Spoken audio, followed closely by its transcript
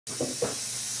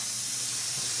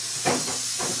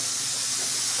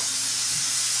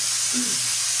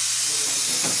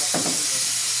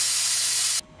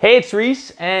Hey, it's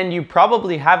Reece, and you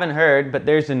probably haven't heard, but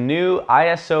there's a new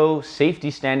ISO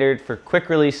safety standard for quick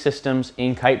release systems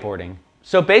in kiteboarding.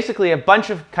 So basically a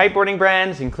bunch of kiteboarding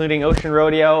brands, including Ocean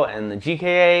Rodeo and the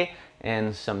GKA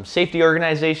and some safety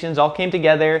organizations, all came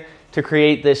together to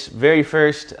create this very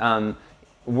first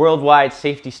worldwide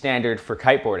safety standard for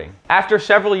kiteboarding. After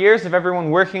several years of everyone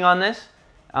working on this,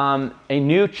 a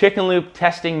new chicken loop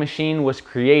testing machine was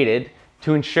created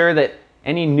to ensure that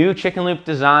any new chicken loop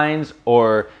designs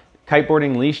or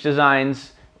kiteboarding leash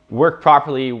designs work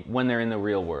properly when they're in the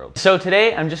real world. So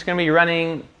today I'm just going to be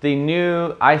running the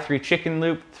new i3 chicken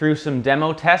loop through some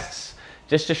demo tests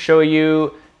just to show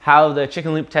you how the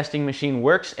chicken loop testing machine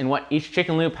works and what each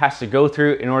chicken loop has to go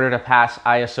through in order to pass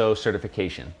ISO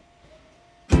certification.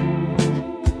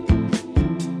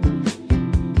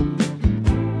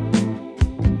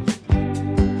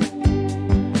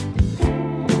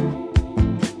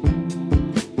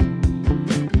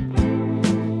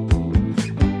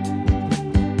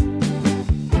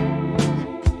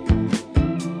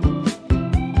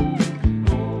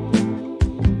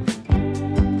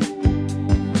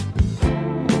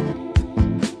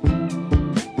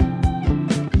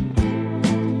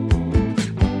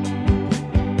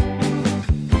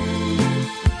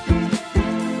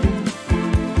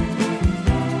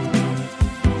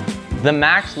 The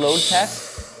max load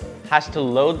test has to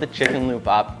load the chicken loop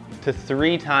up to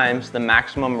 3 times the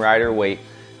maximum rider weight.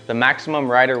 The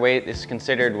maximum rider weight is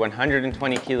considered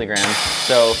 120 kilograms,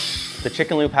 so the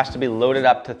chicken loop has to be loaded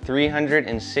up to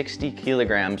 360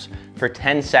 kilograms for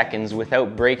 10 seconds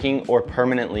without breaking or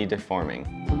permanently deforming.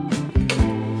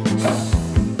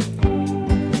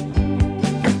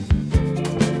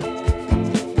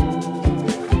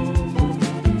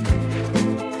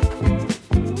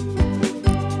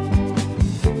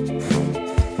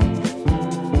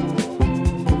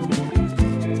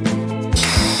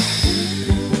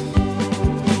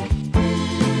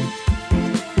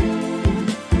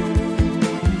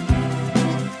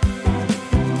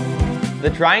 The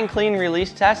dry and clean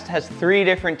release test has 3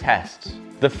 different tests.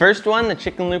 The first one, the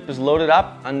chicken loop is loaded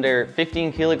up under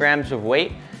 15 kilograms of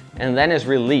weight and then is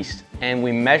released. And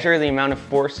we measure the amount of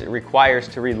force it requires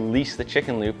to release the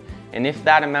chicken loop. And if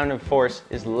that amount of force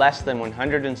is less than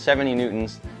 170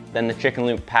 newtons, then the chicken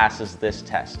loop passes this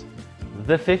test.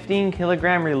 The 15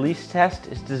 kilogram release test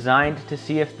is designed to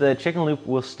see if the chicken loop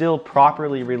will still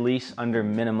properly release under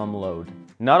minimum load.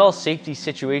 Not all safety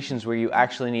situations where you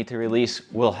actually need to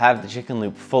release will have the chicken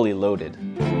loop fully loaded.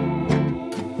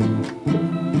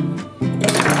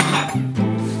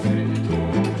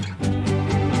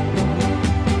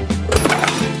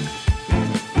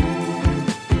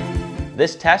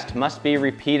 This test must be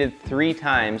repeated 3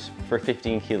 times for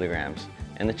 15 kilograms,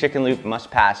 and the chicken loop must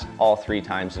pass all 3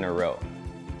 times in a row.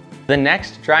 The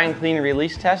next dry and clean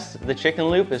release test, the chicken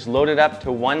loop is loaded up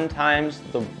to 1 times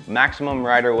the maximum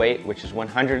rider weight, which is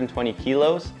 120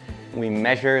 kilos. We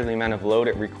measure the amount of load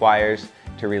it requires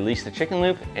to release the chicken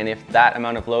loop, and if that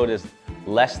amount of load is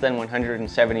less than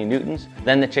 170 newtons,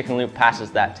 then the chicken loop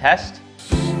passes that test.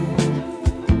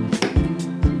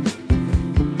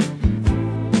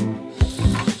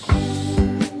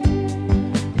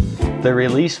 The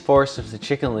release force of the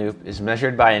chicken loop is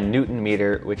measured by a Newton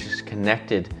meter, which is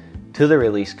connected to the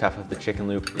release cuff of the chicken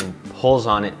loop and pulls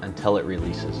on it until it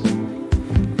releases.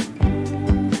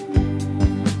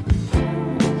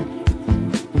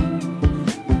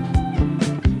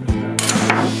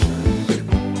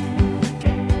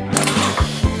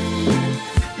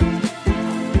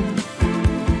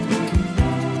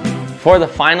 For the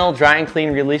final dry and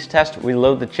clean release test, we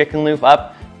load the chicken loop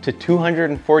up to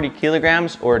 240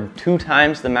 kilograms or 2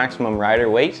 times the maximum rider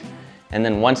weight. And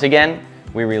then once again,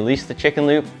 we release the chicken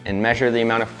loop and measure the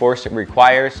amount of force it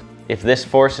requires. If this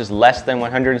force is less than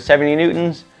 170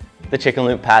 newtons, the chicken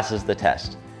loop passes the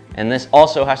test. And this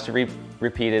also has to be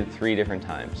repeated 3 different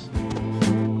times.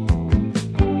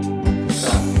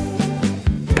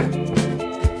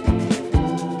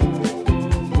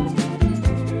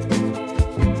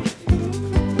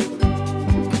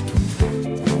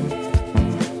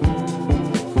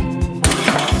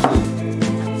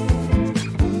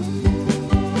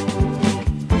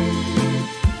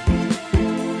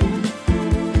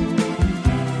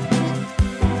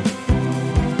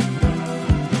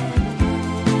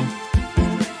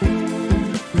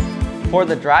 For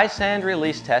the dry sand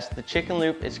release test, the chicken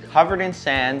loop is covered in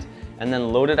sand and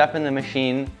then loaded up in the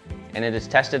machine, and it is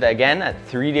tested again at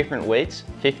 3 different weights: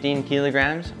 15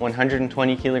 kilograms,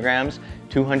 120 kilograms,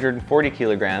 240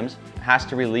 kilograms. has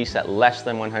to release at less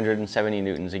than 170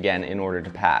 newtons again in order to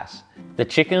pass. The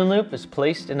chicken loop is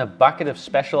placed in a bucket of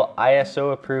special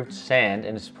ISO approved sand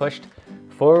and is pushed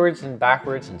forwards and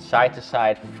backwards and side to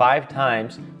side 5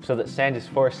 times so that sand is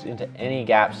forced into any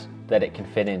gaps that it can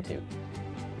fit into.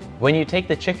 When you take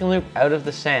the chicken loop out of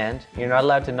the sand, you're not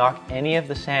allowed to knock any of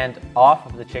the sand off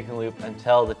of the chicken loop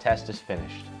until the test is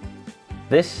finished.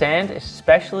 This sand is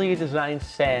specially designed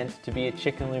sand to be a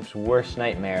chicken loop's worst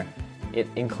nightmare. It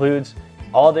includes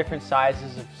all different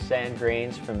sizes of sand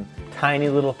grains, from tiny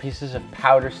little pieces of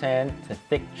powder sand to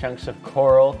thick chunks of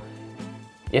coral.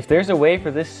 If there's a way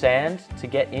for this sand to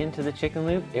get into the chicken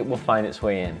loop, it will find its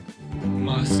way in.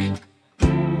 Musk.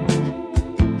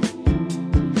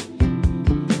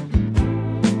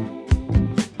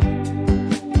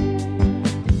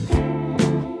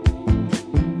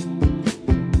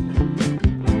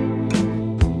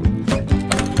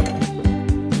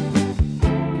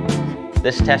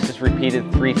 This test is repeated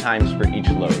 3 times for each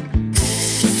load.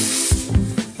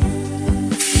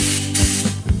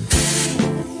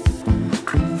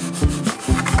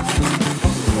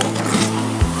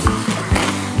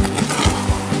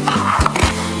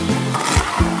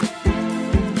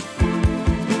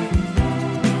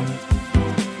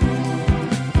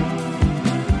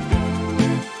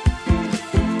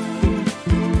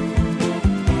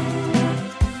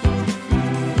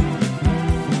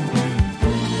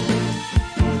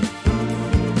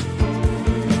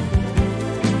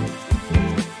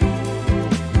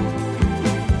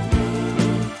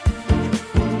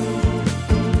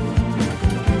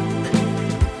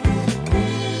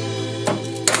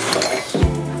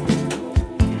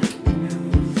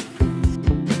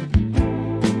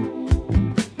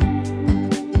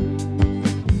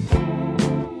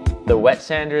 The wet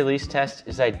sand release test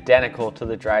is identical to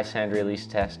the dry sand release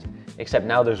test, except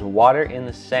now there's water in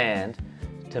the sand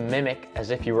to mimic as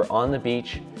if you were on the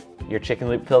beach, your chicken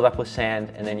loop filled up with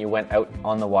sand, and then you went out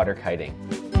on the water kiting.